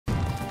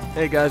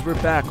Hey guys, we're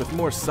back with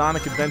more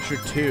Sonic Adventure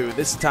 2.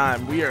 This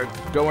time we are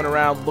going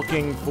around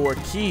looking for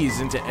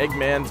keys into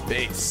Eggman's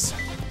base.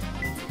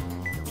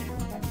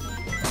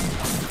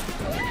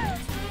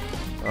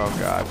 Oh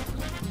god.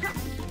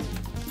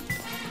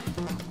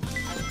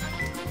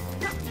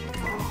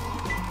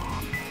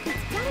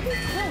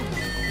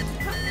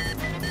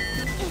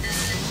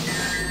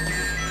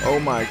 Oh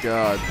my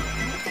god.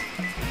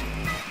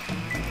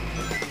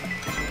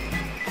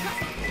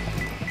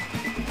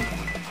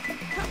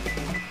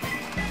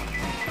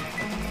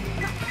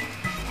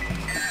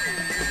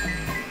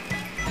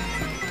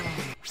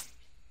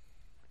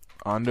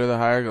 Under the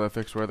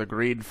hieroglyphics where the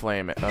green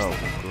flame is. Oh,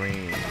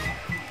 green.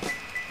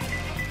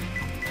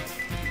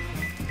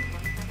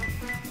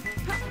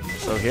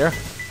 So here?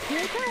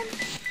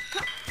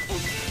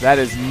 That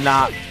is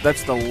not...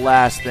 That's the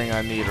last thing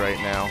I need right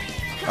now.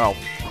 Oh.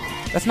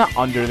 That's not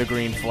under the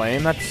green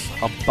flame. That's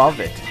above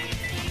it.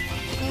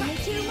 Only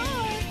two more.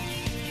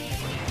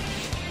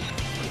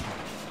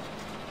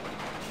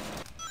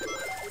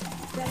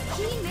 The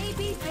key may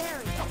be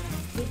buried.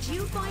 Did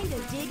you find a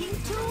digging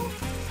tool?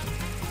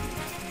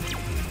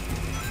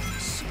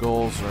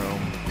 Skull's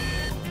room.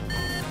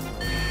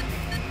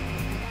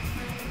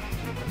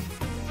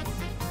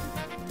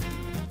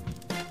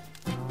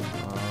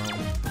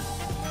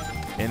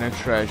 In a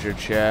treasure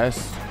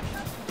chest.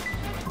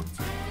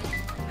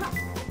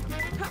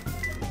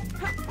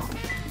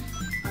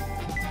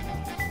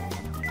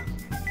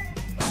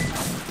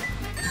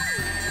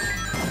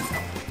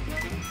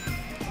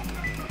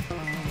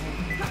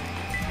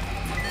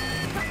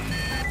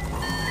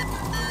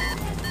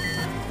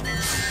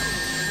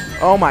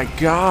 Oh my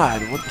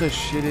god, what the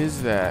shit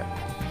is that?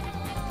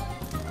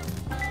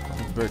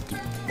 But,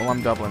 well,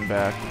 I'm doubling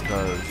back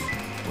because...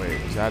 Wait,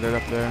 is that it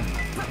up there?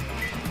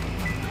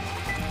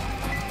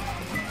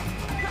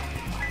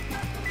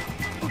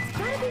 It's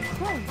gotta be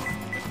close.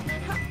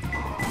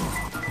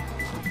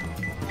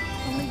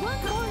 Only one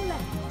more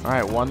left.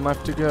 Alright, one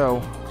left to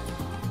go.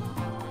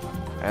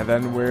 And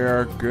then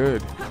we're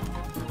good.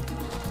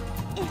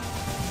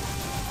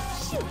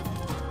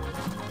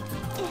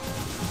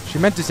 She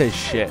meant to say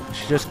shit.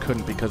 She just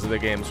couldn't because of the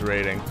game's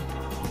rating.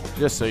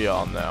 Just so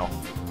y'all know.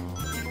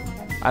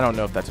 I don't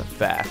know if that's a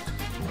fact.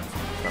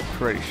 I'm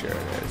pretty sure it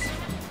is.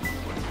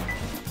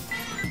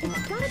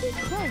 It's gotta be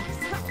close.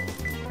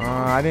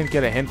 I didn't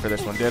get a hint for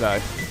this one, did I?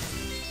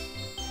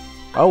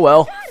 Oh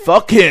well.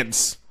 Fuck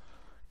hints!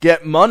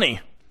 Get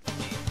money!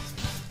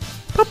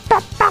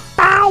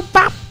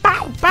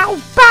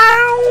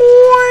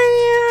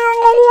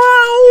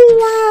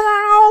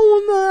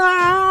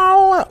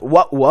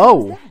 What?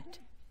 Whoa!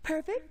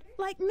 Perfect,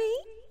 like me?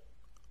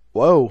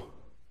 Whoa.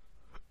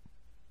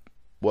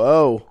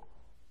 Whoa.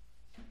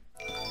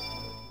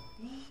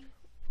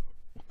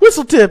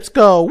 Whistle tips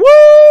go. Woo!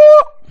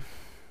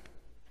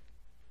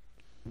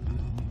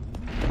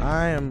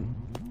 I am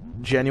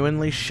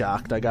genuinely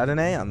shocked I got an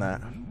A on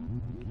that.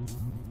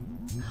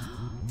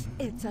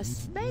 It's a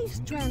space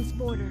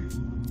transporter.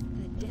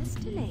 The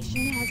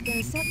destination has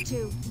been set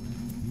to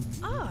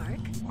Ark.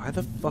 Why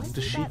the fuck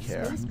does she care? Wasn't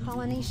that space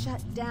colony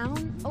shut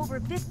down over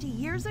 50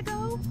 years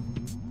ago?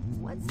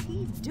 What's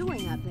he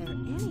doing up there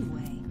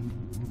anyway?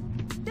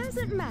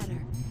 Doesn't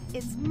matter.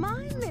 It's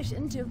my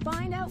mission to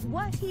find out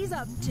what he's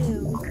up to.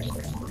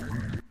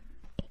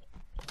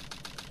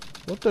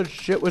 What the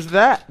shit was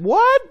that?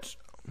 What?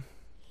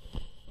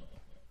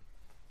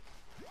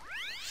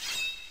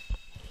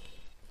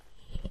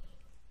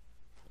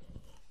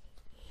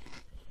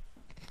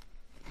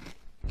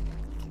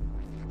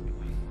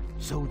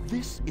 So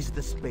this is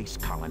the space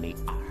colony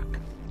Ark.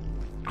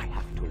 I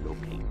have to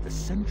locate the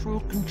central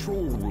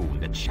control room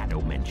that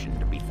Shadow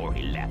mentioned before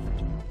he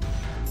left.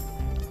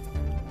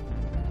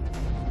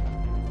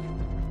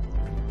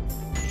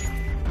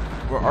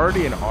 We're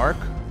already in Ark?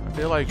 I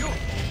feel like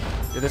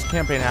this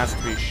campaign has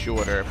to be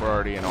shorter if we're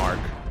already in Ark.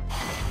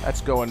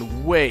 That's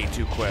going way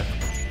too quick.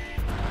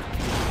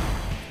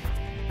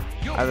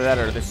 Either that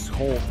or this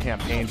whole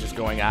campaign's just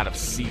going out of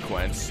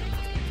sequence.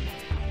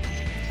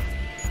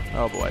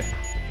 Oh boy.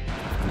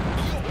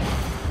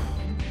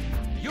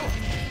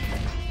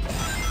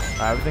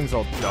 Everything's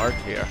all dark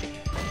here.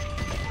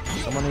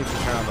 Someone needs to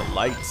turn on the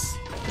lights.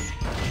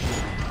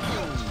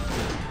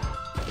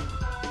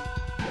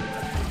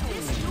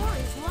 This door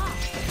is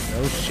locked.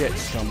 No shit,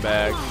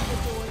 scumbag. The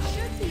door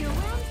should be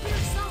around here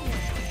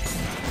somewhere.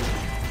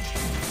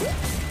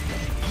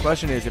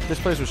 Question is, if this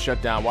place was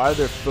shut down, why are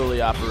there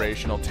fully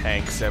operational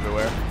tanks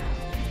everywhere?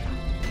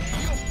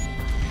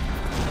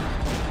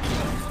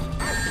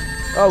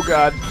 Oh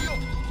god.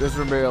 Just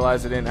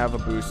realized I didn't have a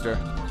booster.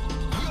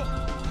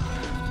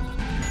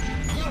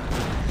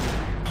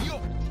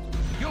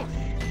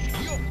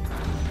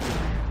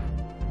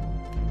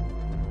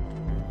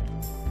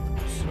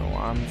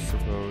 I'm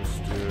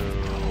supposed to...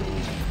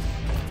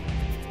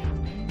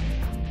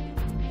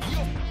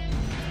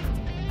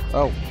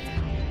 Oh.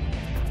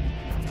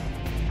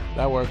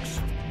 That works.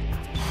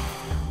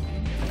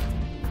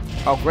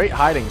 Oh, great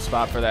hiding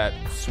spot for that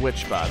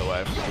switch, by the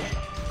way.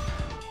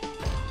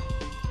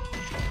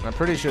 I'm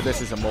pretty sure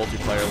this is a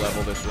multiplayer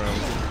level, this room.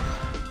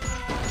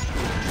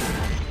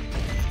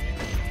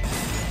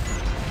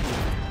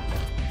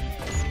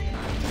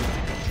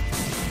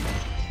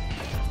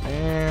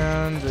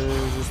 And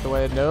is this the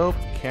way? Nope.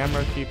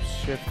 Camera keeps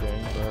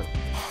shifting, but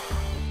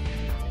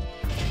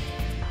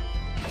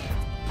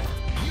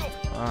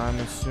I'm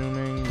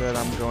assuming that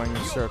I'm going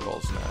in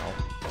circles now.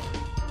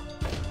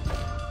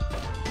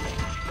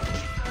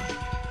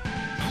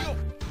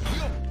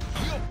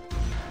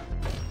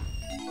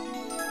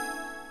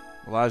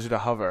 Allows you to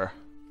hover.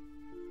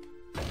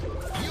 Try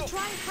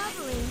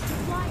hovering to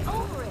fly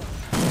over it.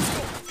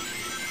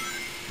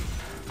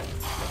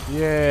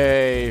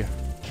 Yay!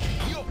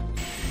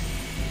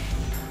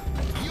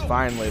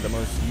 Finally, the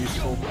most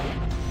useful.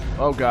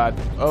 Oh god.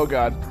 Oh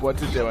god.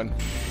 What's it doing?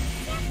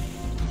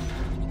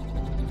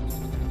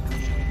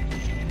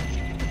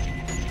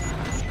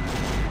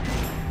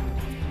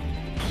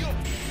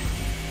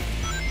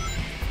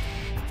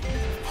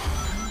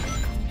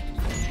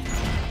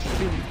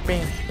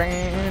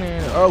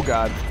 Oh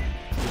god.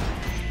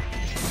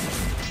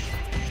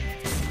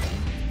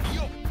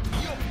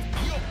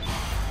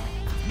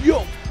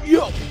 Yo,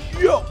 yo,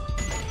 yo.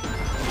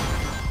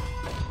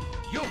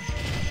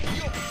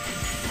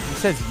 He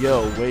says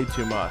yo way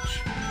too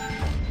much.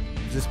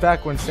 Is this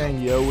back when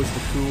saying yo was the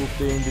cool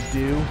thing to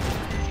do?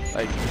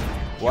 Like,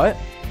 what?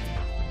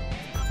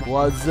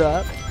 What's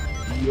up?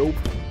 Yope.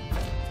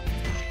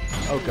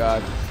 Oh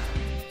god.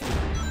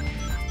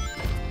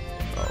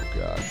 Oh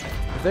god.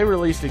 If they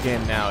released a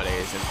game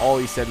nowadays and all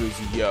he said was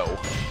yo,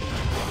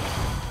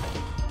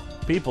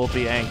 people would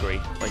be angry.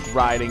 Like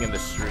riding in the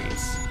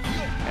streets.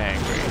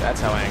 Angry.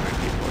 That's how angry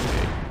people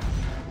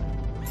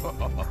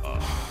would be.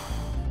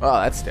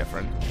 Oh, that's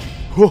different.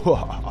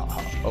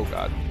 Oh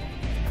god.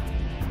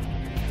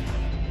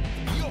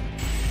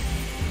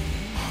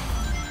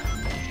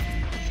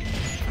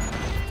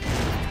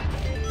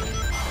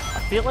 I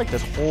feel like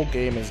this whole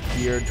game is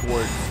geared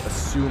towards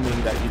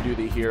assuming that you do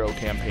the hero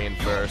campaign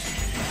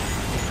first.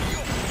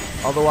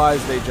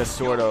 Otherwise, they just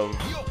sort of...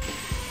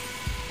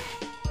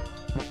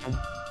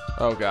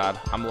 Oh god,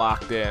 I'm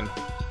locked in.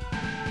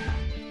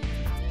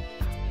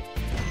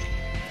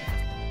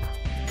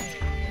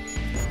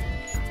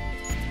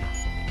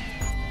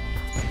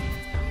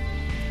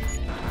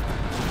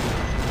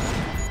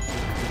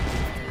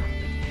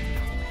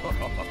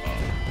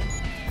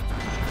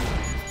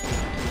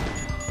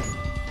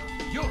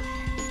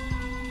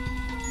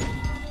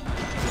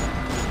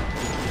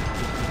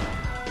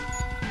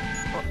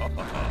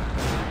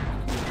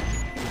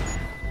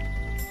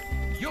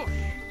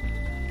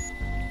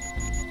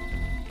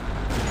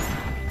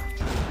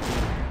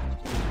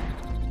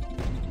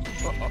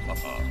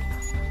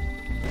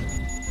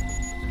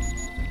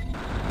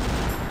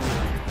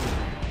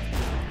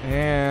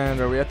 And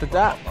are we at the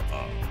dot?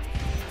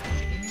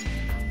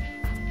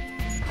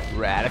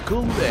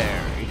 Radical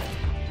Larry.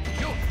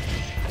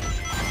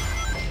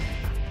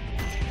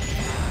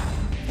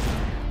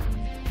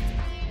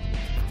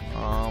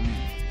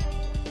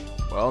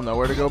 Well,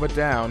 nowhere to go but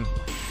down.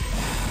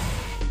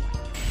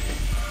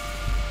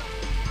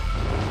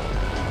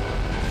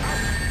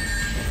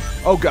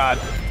 Oh god.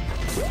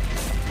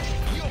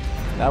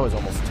 That was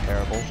almost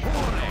terrible.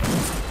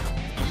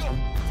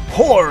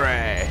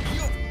 Hooray!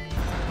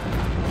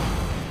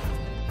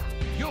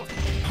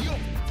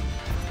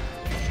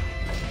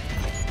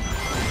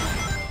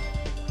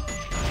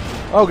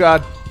 Oh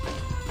god.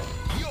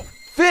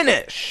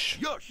 Finish!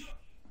 Yes!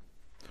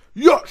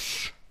 Yes!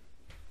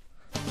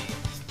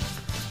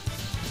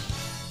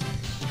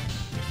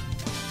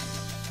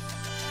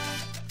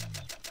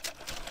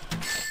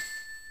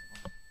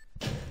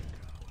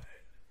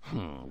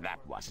 That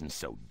wasn't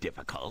so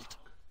difficult.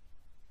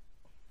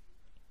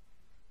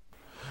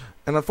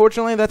 And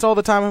unfortunately, that's all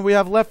the time we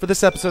have left for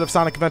this episode of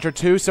Sonic Adventure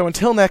 2. So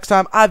until next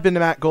time, I've been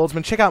Matt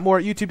Goldsman. Check out more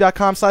at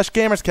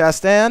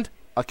youtube.com/GamersCast, and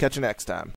I'll catch you next time.